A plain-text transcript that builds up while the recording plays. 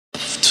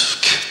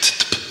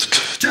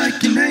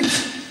and Hank.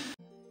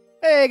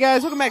 Hey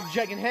guys, welcome back to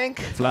Jike and Hank.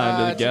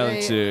 Flying to the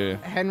galaxy.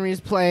 Henry's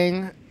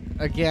playing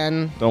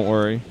again, Don't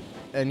worry.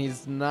 and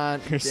he's not.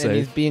 You're and safe.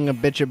 he's being a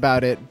bitch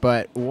about it,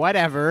 but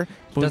whatever.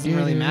 Doesn't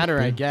really matter,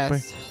 I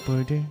guess.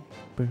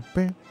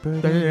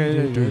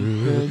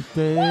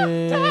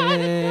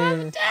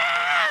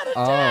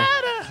 Oh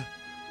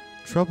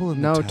Trouble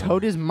in no, the town.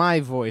 Toad is my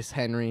voice,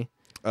 Henry.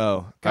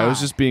 Oh, I was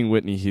God. just being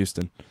Whitney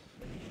Houston.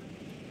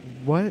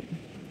 What?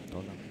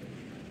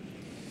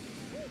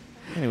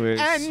 Anyways.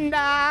 And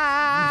I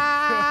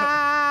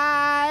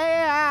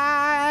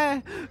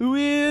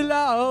will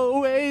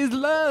always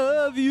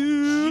love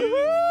you.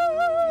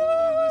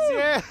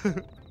 Yeah.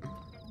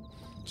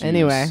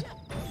 Anyway,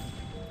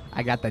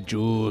 I got the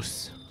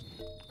juice.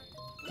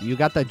 You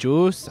got the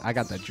juice? I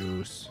got the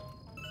juice.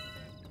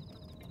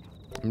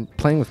 I'm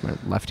playing with my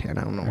left hand.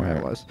 I don't know where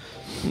I was.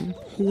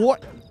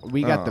 What?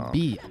 We got the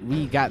beat.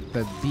 We got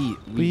the beat.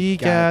 We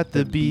got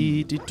the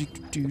beat.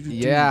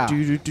 Yeah. I thought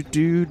you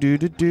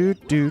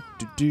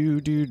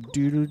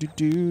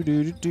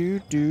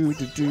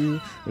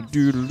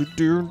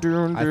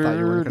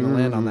weren't gonna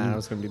land on that. I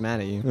was gonna be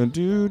mad at you.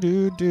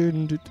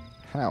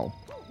 How?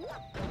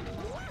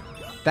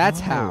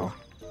 That's how.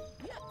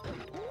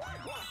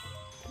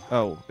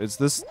 Oh, is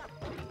this?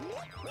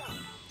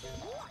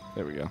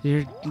 There we go.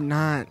 You're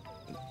not.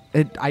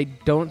 I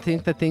don't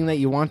think the thing that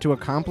you want to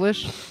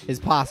accomplish is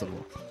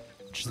possible.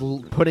 Just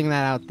putting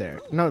that out there.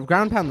 No,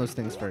 ground pound those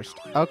things first.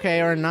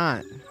 Okay or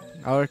not.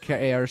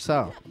 Okay or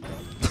so.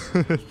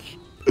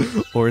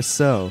 Or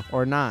so.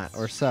 Or not.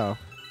 Or so.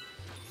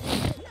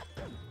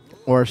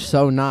 Or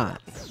so not.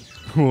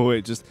 Oh,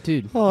 wait, just.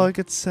 Dude. Oh, I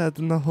get sad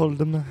in the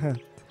hole in my head.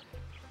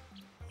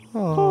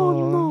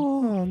 Oh, no.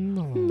 Oh,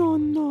 no. No,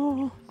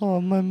 no. Oh,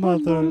 my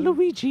mother. Oh, no,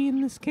 Luigi in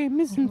this game,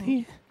 isn't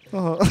he?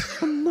 Oh.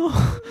 Oh, no.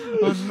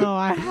 Oh, no,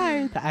 I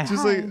hide. I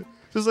Just hide.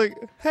 like,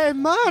 hey,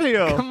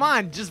 Mario! Come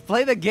on, just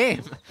play the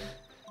game.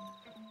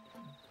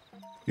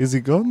 Is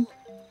he gone?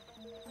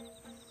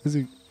 Is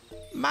he?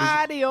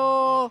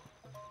 Mario!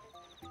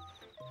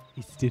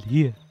 He's still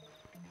here.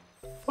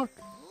 Fuck.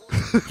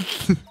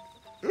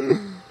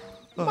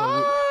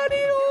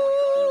 Mario!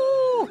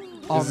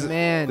 Oh,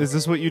 man. Is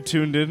this what you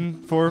tuned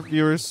in for,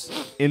 viewers?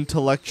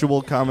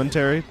 Intellectual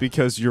commentary?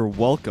 Because you're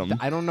welcome.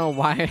 I don't know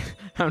why.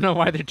 I don't know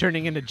why they're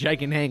turning into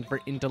Jike and Hank for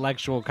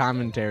intellectual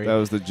commentary. That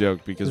was the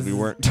joke, because we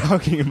weren't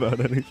talking about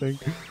anything.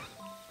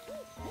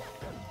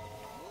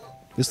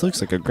 This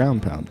looks like a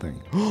ground pound thing.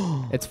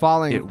 It's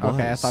falling. It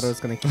Okay, I was. thought it was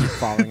gonna keep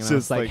falling. And I Just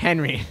was like, like-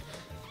 Henry,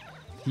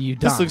 you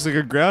This dumb. looks like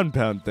a ground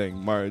pound thing.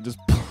 Mario just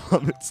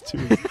plummets to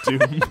his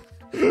doom.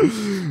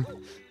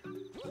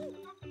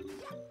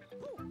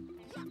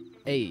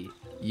 Hey,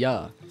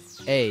 yeah,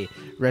 hey,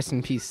 rest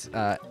in peace,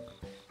 XXX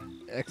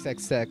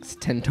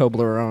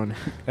Tentoblerone.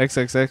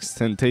 XXX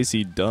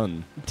Tentacy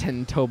done.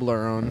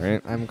 Tentoblerone.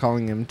 Right. I'm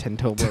calling him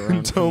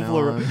Tentoblerone. from now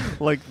on. Toblerone,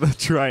 like the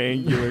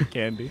triangular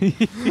candy.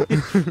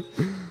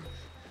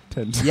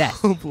 Yes.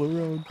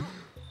 Toblerone.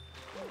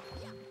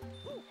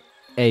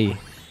 Hey,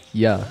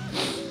 yeah.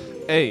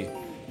 Hey,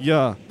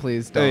 yeah.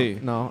 Please don't. Hey,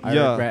 No, I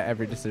yeah. regret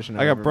every decision I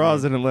I've got ever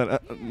bras made. in Atlanta.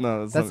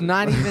 No, That's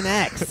not even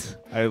X.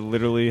 I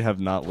literally have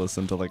not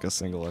listened to like a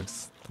single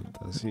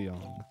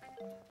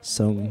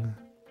song.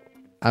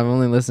 I've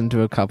only listened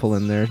to a couple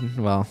in there.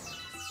 Well,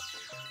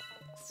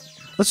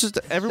 Let's just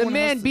everyone. the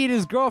man has beat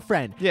his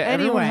girlfriend. yeah, anyway.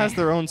 everyone has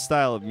their own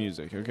style of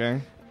music. Okay,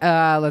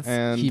 Let's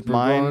and keep her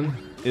mine going.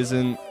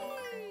 isn't.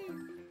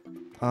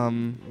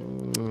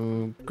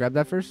 Grab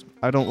that first.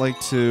 I don't like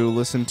to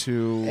listen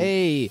to.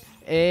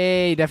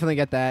 Hey, definitely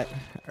get that.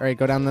 All right,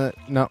 go down the.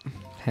 No,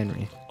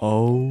 Henry.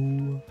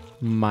 Oh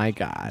My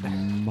God.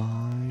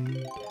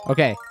 my!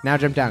 Okay, now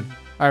jump down.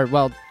 All right,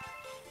 well,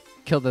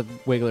 kill the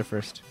Wiggler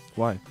first.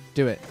 Why?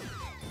 Do it.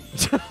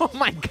 Oh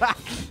my God.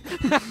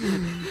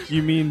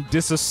 You mean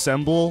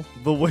disassemble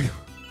the way?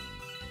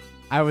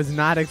 I was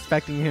not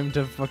expecting him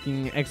to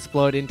fucking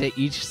explode into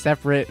each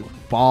separate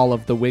ball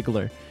of the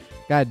Wiggler.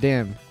 God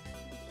damn.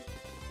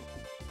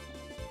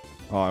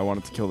 Oh, I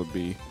wanted to kill the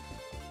bee.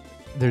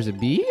 There's a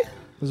bee?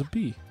 There's a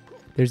bee.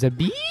 There's a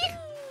bee?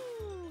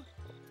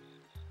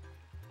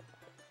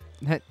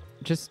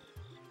 Just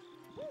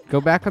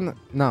go back on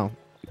the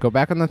go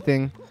back on the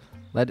thing.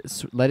 Let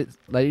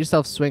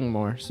yourself swing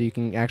more so you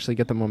can actually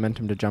get the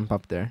momentum to jump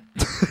up there.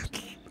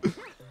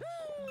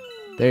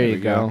 There you we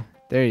go. go.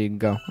 There you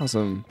go.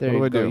 Awesome. There what you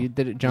do I go. do? You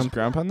did it. Just Jump.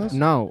 ground pound this?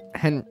 No,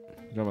 Jump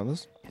on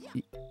this?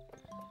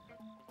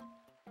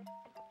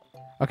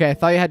 Okay, I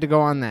thought you had to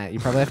go on that. You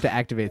probably have to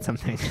activate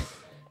something.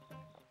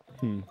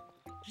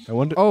 I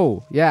wonder.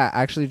 Oh, yeah.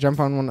 Actually, jump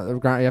on one of the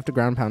ground. You have to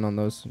ground pound on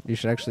those. You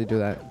should actually do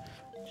that.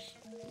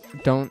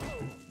 Don't.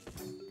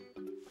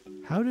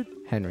 How did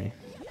Henry.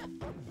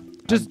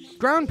 Just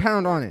ground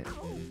pound on it.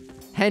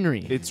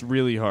 Henry. It's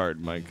really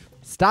hard, Mike.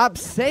 Stop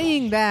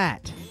saying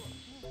that.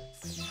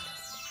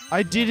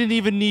 I didn't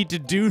even need to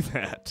do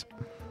that.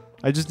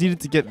 I just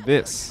needed to get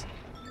this.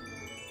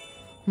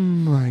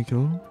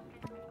 Michael.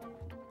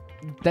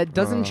 That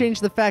doesn't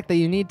change the fact that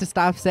you need to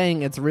stop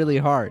saying it's really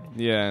hard.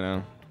 Yeah, I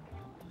know.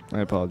 I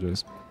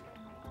apologize.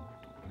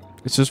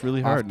 It's just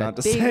really hard the not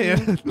to say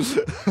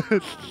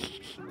it.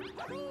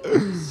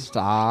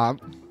 Stop.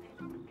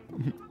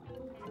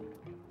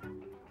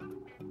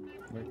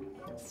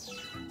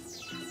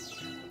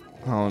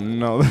 Oh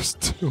no, there's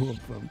 2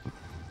 of them.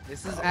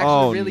 This is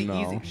actually really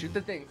no. easy. Shoot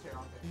the things.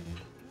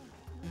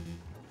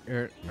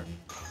 Here.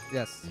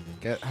 Yes.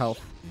 Get health.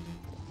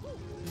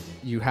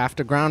 You have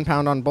to ground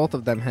pound on both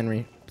of them,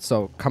 Henry.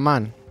 So come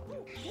on.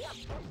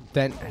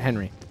 Then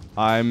Henry.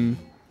 I'm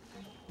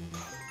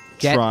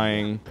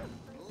trying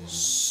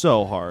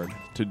so hard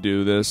to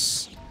do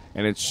this,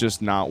 and it's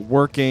just not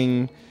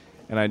working,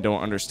 and I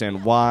don't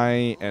understand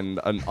why. And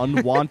an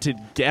unwanted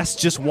guest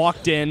just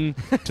walked in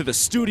to the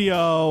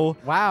studio.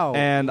 Wow.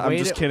 And I'm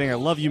just kidding. I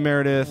love you,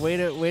 Meredith. Way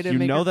to you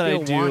make know her that I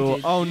feel do.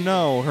 wanted. Oh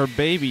no, her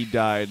baby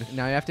died.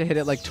 Now you have to hit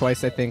it like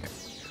twice, I think.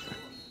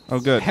 Oh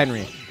good.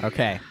 Henry.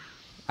 Okay.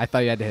 I thought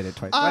you had to hit it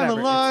twice. I'm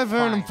Whatever, alive it's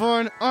and I'm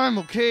fine. I'm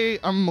okay.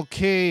 I'm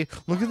okay.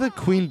 Look at the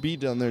queen bee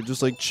down there,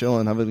 just like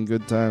chilling, having a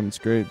good time. It's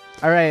great.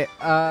 All right.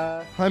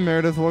 Hi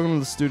Meredith, welcome to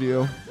the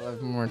studio. We'll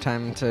have more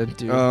time to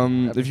do.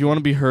 If you want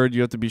to be heard,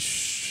 you have to be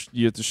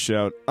you have to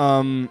shout.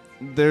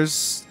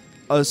 There's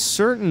a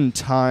certain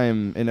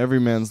time in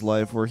every man's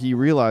life where he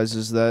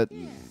realizes that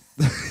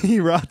he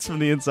rots from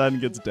the inside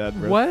and gets dead.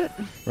 Bro. What?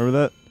 Remember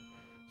that?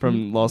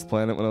 From Lost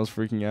Planet when I was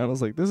freaking out. I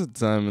was like, there's a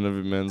time in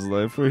every man's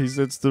life where he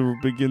starts to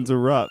begin to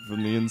rot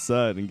from the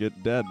inside and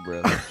get dead,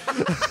 bro.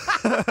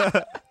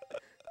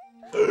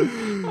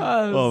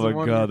 Oh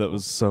my god, that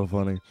was so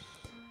funny.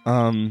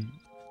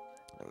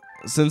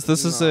 Since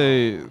this is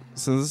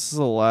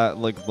the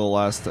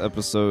last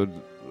episode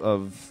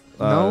of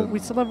no, we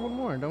still have one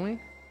more, don't we?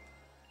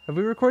 Have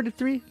we recorded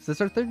 3? Is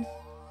this our 3rd?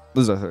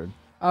 This is our 3rd.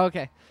 Oh,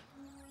 okay.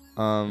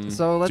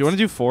 So let's. Do you want to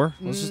do 4?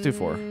 Let's just do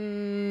 4.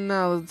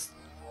 No, let's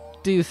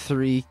do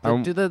 3.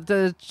 Um,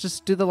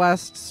 Just do the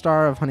last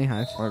star of Honey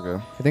Hive.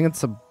 Okay. I think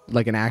it's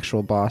like an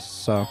actual boss.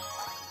 So.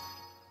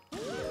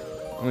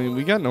 I mean,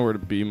 we got nowhere to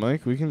be,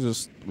 Mike. We can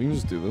just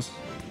do this.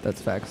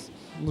 That's facts.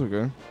 It's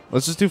okay.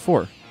 Let's just do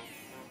 4.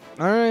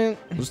 All right.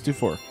 Let's do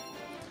 4.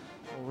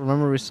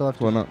 Remember, we still have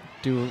to Why not?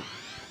 do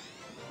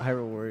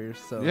Hyrule Warriors.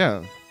 So.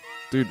 Yeah,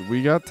 dude,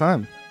 we got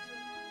time.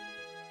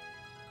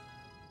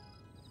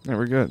 Yeah,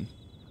 we're good.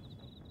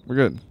 We're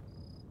good.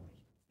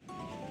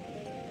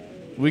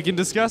 We can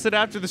discuss it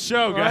after the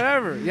show, guys.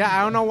 Whatever. Yeah,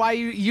 I don't know why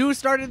you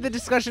started the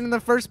discussion in the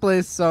first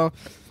place. So.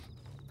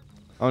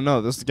 Oh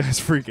no, this guy's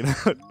freaking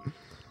out.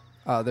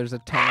 Oh, there's a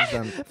ton of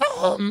them.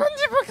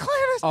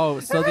 Oh,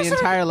 so the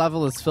entire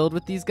level is filled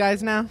with these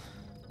guys now?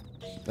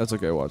 That's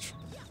okay, watch.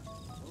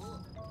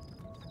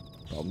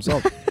 Problem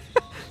solved.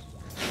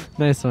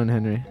 Nice one,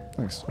 Henry.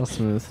 Thanks. Real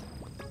smooth.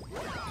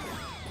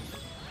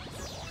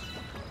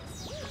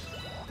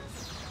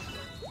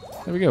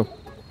 There we go.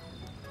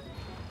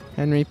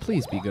 Henry,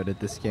 please be good at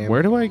this game.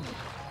 Where do I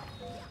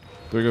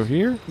go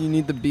here? You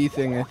need the B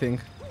thing, I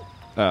think.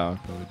 Oh, I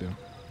probably do.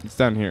 It's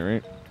down here,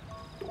 right?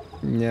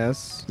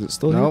 Yes. Is it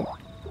still Nope.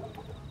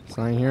 It's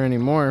not here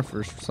anymore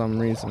for some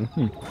reason.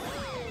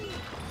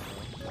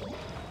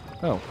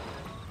 Oh.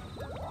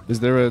 Is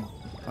there a...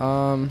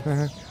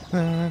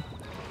 I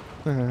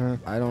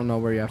don't know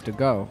where you have to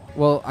go.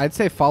 Well, I'd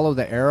say follow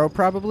the arrow,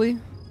 probably.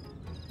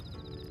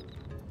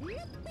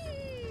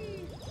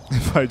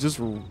 If I just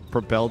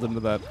propelled into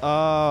that...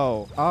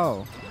 Oh.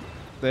 Oh.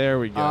 There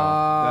we go.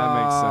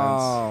 That makes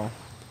sense.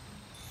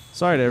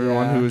 Sorry to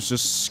everyone Yeah. who was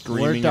just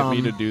screaming at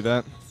me to do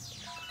that.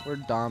 We're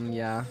dumb,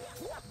 yeah.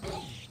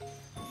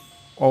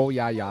 Oh,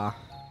 yeah, yeah.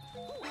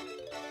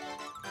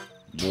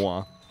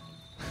 Mwah.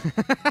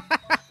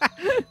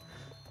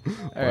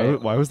 All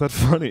Why was that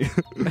funny?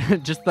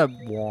 right. Just the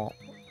wah.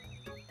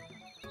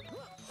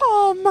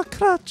 Oh, my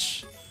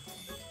crutch.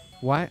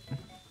 What?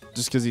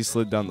 Just because he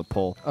slid down the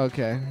pole.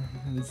 Okay.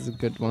 This is a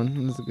good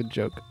one. This is a good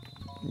joke.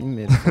 You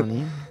made it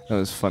funny. That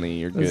was funny.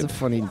 You're This is good. a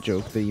funny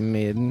joke that you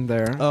made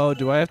there. Oh,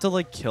 do I have to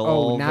like kill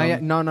all Oh, of now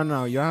them?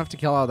 no. You don't have to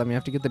kill all of them. You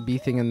have to get the B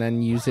thing and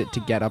then use it to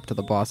get up to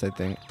the boss, I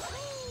think.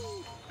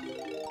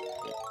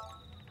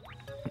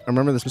 I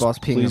remember this Just boss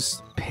being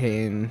please- a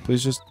pain.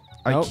 Please just...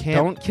 I No, can't...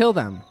 don't kill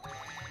them.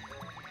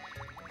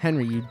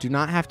 Henry, you do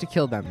not have to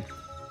kill them.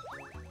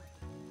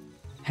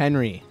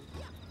 Henry.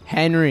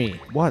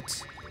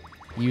 What?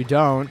 You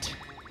don't.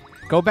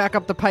 Go back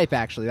up the pipe,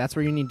 actually. That's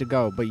where you need to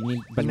go, but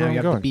That's now where you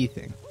I'm have the going. B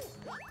thing.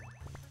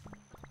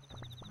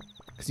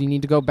 Because you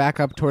need to go back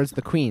up towards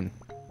the queen,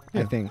 I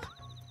Yeah. think.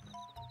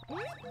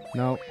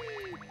 No.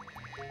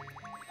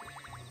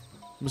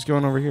 What's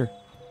going over here?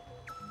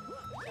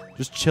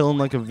 Just chilling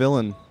like a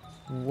villain.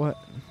 What?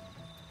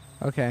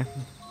 Okay.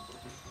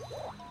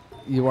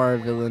 You are a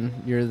villain.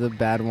 You're the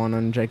bad one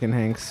on Jake and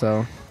Hank,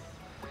 so...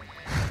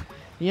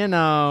 you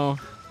know.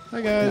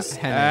 Hi, guys.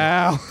 Henry.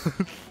 Ow.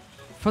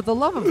 For the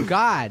love of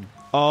God.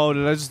 Oh,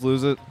 did I just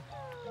lose it?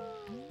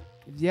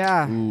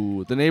 Yeah.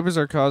 Ooh, the neighbors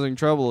are causing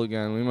trouble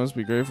again. We must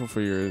be grateful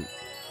for your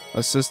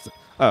assistance.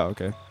 Oh,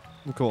 okay.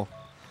 Well, cool.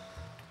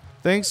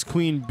 Thanks,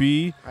 Queen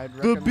Bee. I'd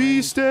The B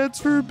recommend- stands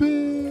for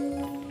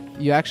Bill.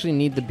 You actually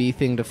need the B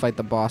thing to fight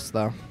the boss,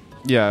 though.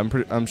 Yeah,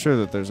 I'm sure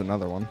that there's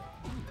another one.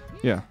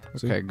 Yeah.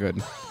 see? Okay,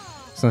 good.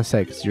 was gonna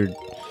say, because you're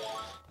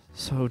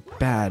so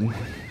bad.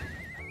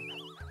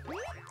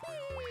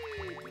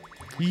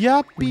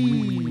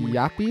 Yappy.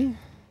 Yappy?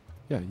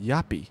 Yeah,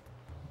 yappy.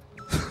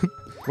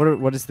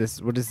 What is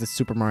this? What is this,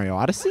 Super Mario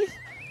Odyssey?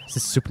 Is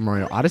this Super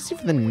Mario Odyssey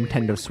for the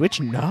Nintendo Switch?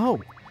 No.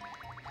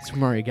 Super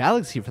Mario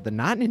Galaxy for the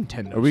not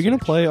Nintendo Are we gonna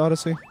Switch. play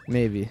Odyssey?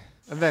 Maybe.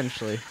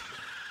 Eventually.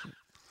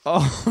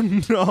 Oh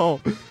no!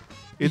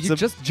 It's you a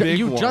just big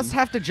you one. just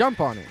have to jump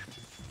on it.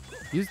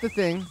 Use the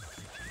thing.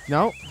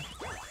 No.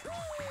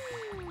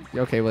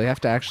 Okay, well you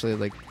have to actually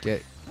like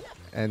get,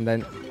 and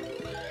then.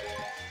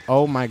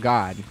 Oh my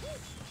God!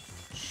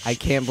 I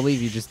can't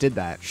believe you just did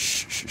that.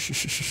 Shh, shh, shh,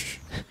 shh, shh.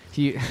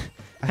 He,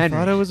 I Henry,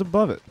 thought I was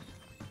above it,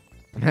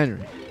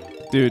 Henry,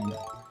 dude.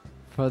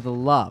 for the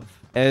love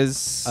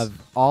As of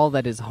all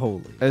that is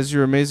holy. as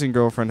your amazing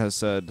girlfriend has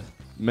said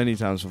many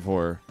times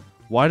before,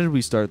 why did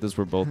we start this?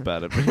 We're both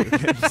bad at video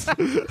games.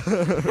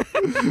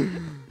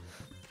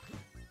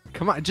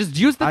 Come on, just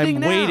use the thing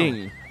I'm now.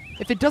 waiting.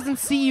 If it doesn't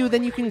see you,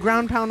 then you can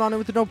ground pound on it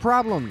with no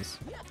problems.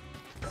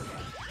 Oh,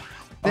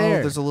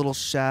 There. there's a little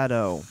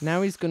shadow.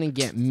 Now he's gonna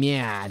get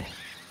mad.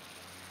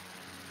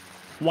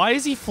 Why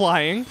is he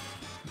flying?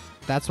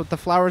 That's what the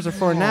flowers are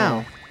for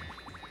now.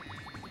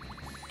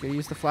 Gotta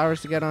use the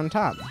flowers to get on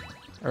top.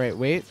 All right,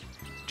 wait.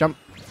 Jump.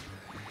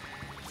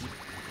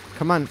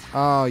 Come on.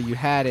 Oh, you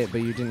had it,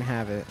 but you didn't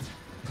have it.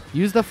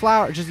 Use the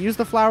flower. Just use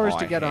the flowers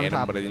to get on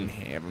top. but I of it. didn't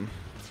have him.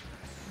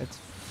 It's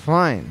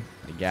fine.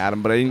 I got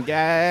him, but I didn't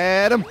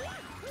get him.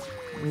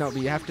 No,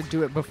 but you have to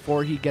do it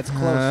before he gets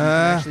close. So you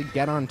can actually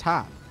get on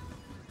top.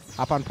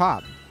 Hop on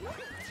pop.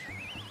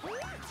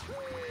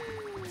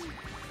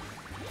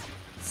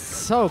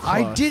 So close.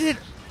 I did it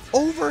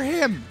over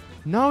him.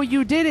 No,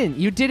 you didn't.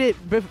 You did it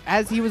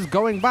as he was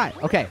going by.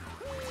 Okay.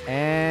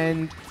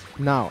 And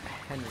no.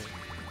 Henry.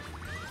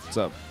 What's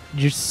up?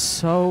 You're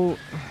so...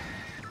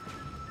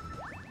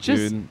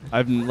 Just... Dude,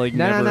 I've like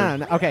No, never...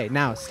 no. Okay,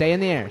 now, stay in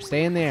the air.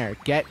 Stay in the air.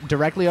 Get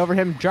directly over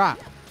him. Drop.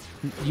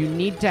 You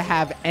need to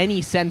have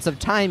any sense of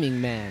timing,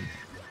 man.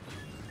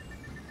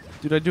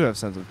 Dude, I do have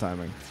sense of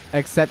timing.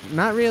 Except,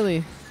 not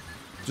really.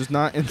 Just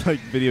not in like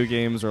video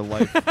games or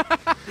life.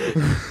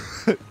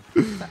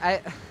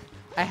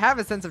 I have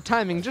a sense of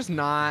timing, just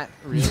not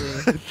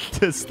really.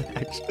 Just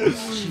actually.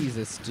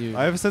 Jesus, dude.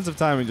 I have a sense of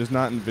timing, just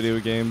not in video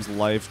games,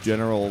 life,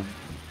 general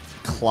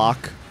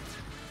clock.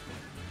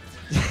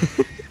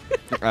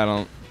 I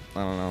don't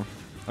know.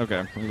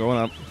 Okay, I'm going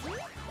up.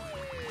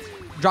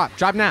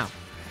 Drop now.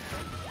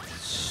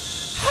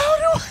 How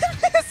do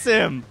I miss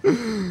him?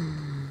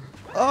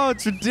 Oh,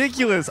 it's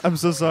ridiculous. I'm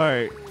so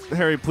sorry.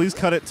 Harry, please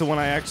cut it to when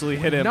I actually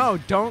hit him. No,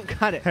 don't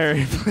cut it.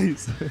 Harry,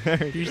 please.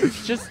 Harry. You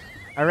just...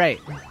 All right.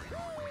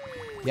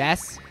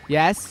 Yes,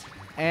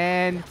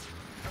 and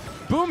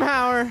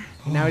Boomhauer.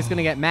 Now he's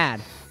gonna get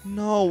mad.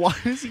 No, why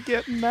does he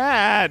get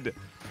mad?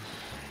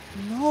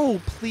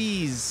 No,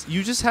 please.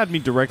 You just had me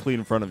directly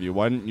in front of you.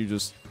 Why didn't you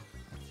just...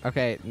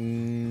 Okay.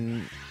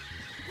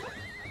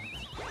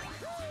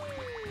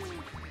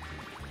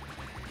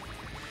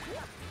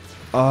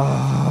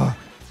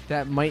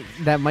 That might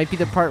be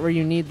the part where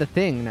you need the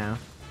thing now.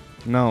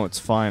 No, it's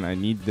fine. I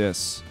need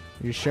this.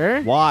 You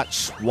sure?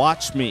 Watch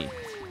me.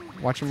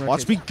 Watch him rotate.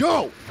 Watch me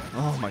go.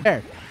 Oh my...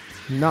 There.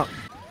 No.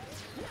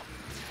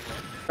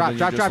 And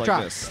then you just like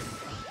Drop. this.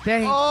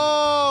 Dang.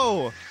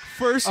 Oh!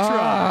 First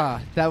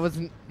try. That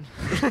wasn't...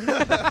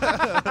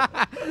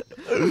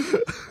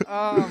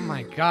 Oh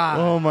my God.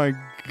 Oh my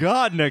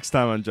god, next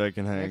time on Jike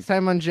and Hank. Next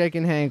time on Jake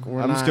and Hank,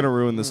 we're I'm not... just gonna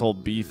ruin this whole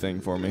bee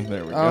thing for me.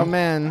 There we go. Oh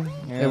man,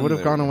 it And would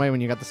have there gone we away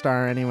when you got the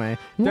star anyway.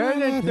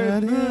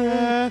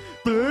 Nibble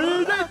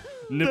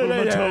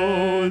my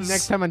toes.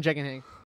 Next time on Jake and Hank.